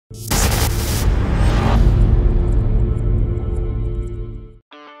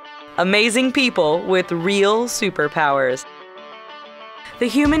Amazing people with real superpowers. The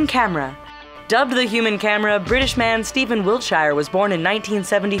human camera. Dubbed the human camera, British man Stephen Wiltshire was born in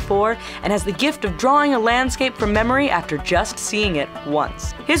 1974 and has the gift of drawing a landscape from memory after just seeing it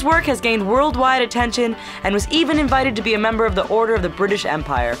once. His work has gained worldwide attention and was even invited to be a member of the Order of the British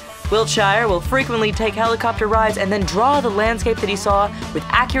Empire. Wiltshire will frequently take helicopter rides and then draw the landscape that he saw with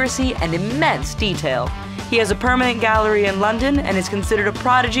accuracy and immense detail. He has a permanent gallery in London and is considered a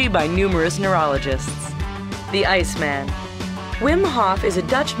prodigy by numerous neurologists. The Iceman. Wim Hof is a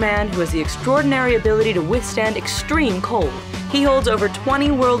Dutch man who has the extraordinary ability to withstand extreme cold. He holds over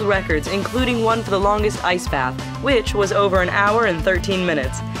 20 world records, including one for the longest ice bath, which was over an hour and 13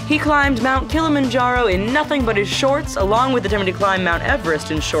 minutes. He climbed Mount Kilimanjaro in nothing but his shorts, along with attempting to climb Mount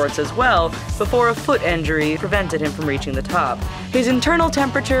Everest in shorts as well, before a foot injury prevented him from reaching the top. His internal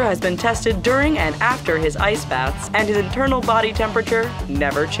temperature has been tested during and after his ice baths, and his internal body temperature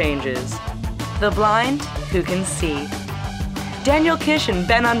never changes. The blind who can see. Daniel Kish and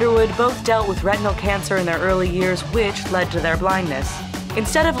Ben Underwood both dealt with retinal cancer in their early years, which led to their blindness.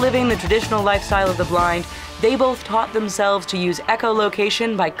 Instead of living the traditional lifestyle of the blind, they both taught themselves to use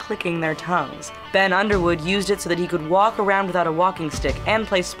echolocation by clicking their tongues. Ben Underwood used it so that he could walk around without a walking stick and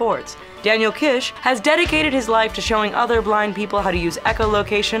play sports. Daniel Kish has dedicated his life to showing other blind people how to use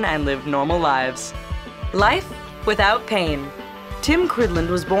echolocation and live normal lives. Life without pain. Tim Cridland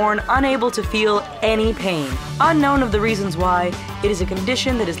was born unable to feel any pain. Unknown of the reasons why, it is a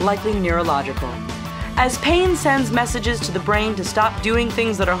condition that is likely neurological. As pain sends messages to the brain to stop doing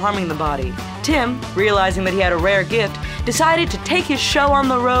things that are harming the body, Tim, realizing that he had a rare gift, decided to take his show on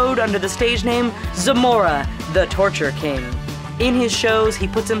the road under the stage name Zamora, the Torture King. In his shows, he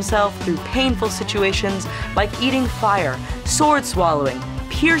puts himself through painful situations like eating fire, sword swallowing,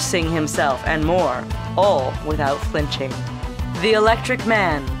 piercing himself, and more, all without flinching. The Electric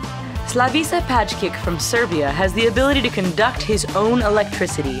Man. Slavica Pajic from Serbia has the ability to conduct his own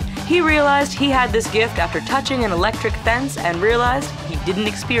electricity. He realized he had this gift after touching an electric fence and realized he didn't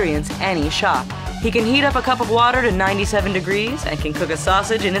experience any shock. He can heat up a cup of water to 97 degrees and can cook a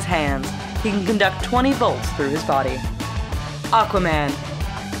sausage in his hands. He can conduct 20 volts through his body. Aquaman.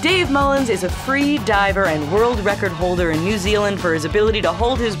 Dave Mullins is a free diver and world record holder in New Zealand for his ability to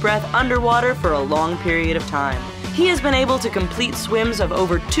hold his breath underwater for a long period of time. He has been able to complete swims of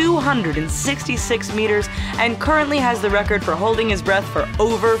over 266 meters and currently has the record for holding his breath for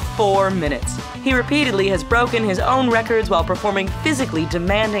over 4 minutes. He repeatedly has broken his own records while performing physically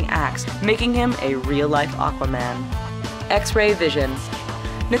demanding acts, making him a real-life Aquaman. X-ray vision.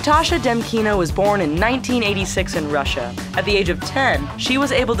 Natasha Demkina was born in 1986 in Russia. At the age of 10, she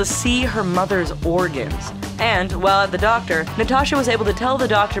was able to see her mother's organs. And, while at the doctor, Natasha was able to tell the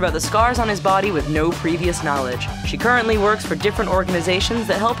doctor about the scars on his body with no previous knowledge. She currently works for different organizations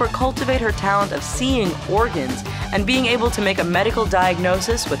that help her cultivate her talent of seeing organs and being able to make a medical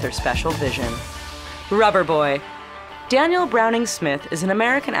diagnosis with her special vision. Rubber Boy. Daniel Browning Smith is an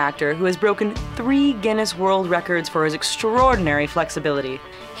American actor who has broken 3 Guinness World Records for his extraordinary flexibility.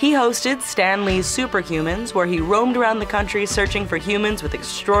 He hosted Stan Lee's Superhumans, where he roamed around the country searching for humans with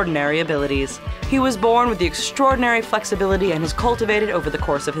extraordinary abilities. He was born with the extraordinary flexibility and has cultivated over the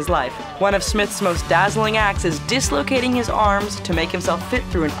course of his life. One of Smith's most dazzling acts is dislocating his arms to make himself fit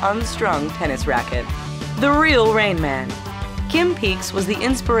through an unstrung tennis racket. The Real Rain Man. Kim Peeks was the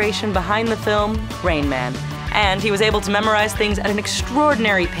inspiration behind the film Rain Man, and he was able to memorize things at an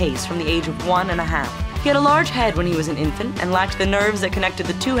extraordinary pace from the age of 1½. He had a large head when he was an infant and lacked the nerves that connected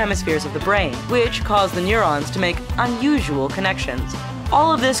the 2 hemispheres of the brain, which caused the neurons to make unusual connections.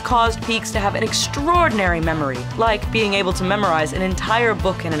 All of this caused Peeks to have an extraordinary memory, like being able to memorize an entire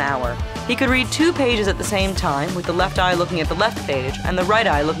book in an hour. He could read 2 pages at the same time, with the left eye looking at the left page and the right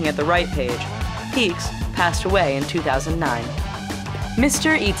eye looking at the right page. Peeks passed away in 2009.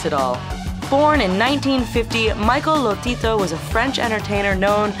 Mr. Eats It All. Born in 1950, Michael Lotito was a French entertainer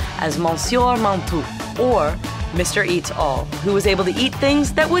known as Monsieur Mantoux, or Mr. Eats All, who was able to eat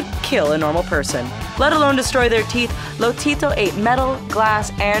things that would kill a normal person. Let alone destroy their teeth, Lotito ate metal,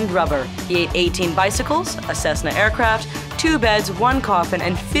 glass, and rubber. He ate 18 bicycles, a Cessna aircraft, 2 beds, 1 coffin,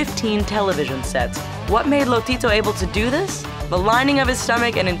 and 15 television sets. What made Lotito able to do this? The lining of his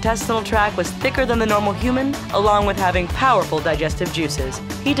stomach and intestinal tract was thicker than the normal human, along with having powerful digestive juices.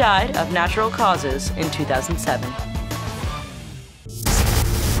 He died of natural causes in 2007.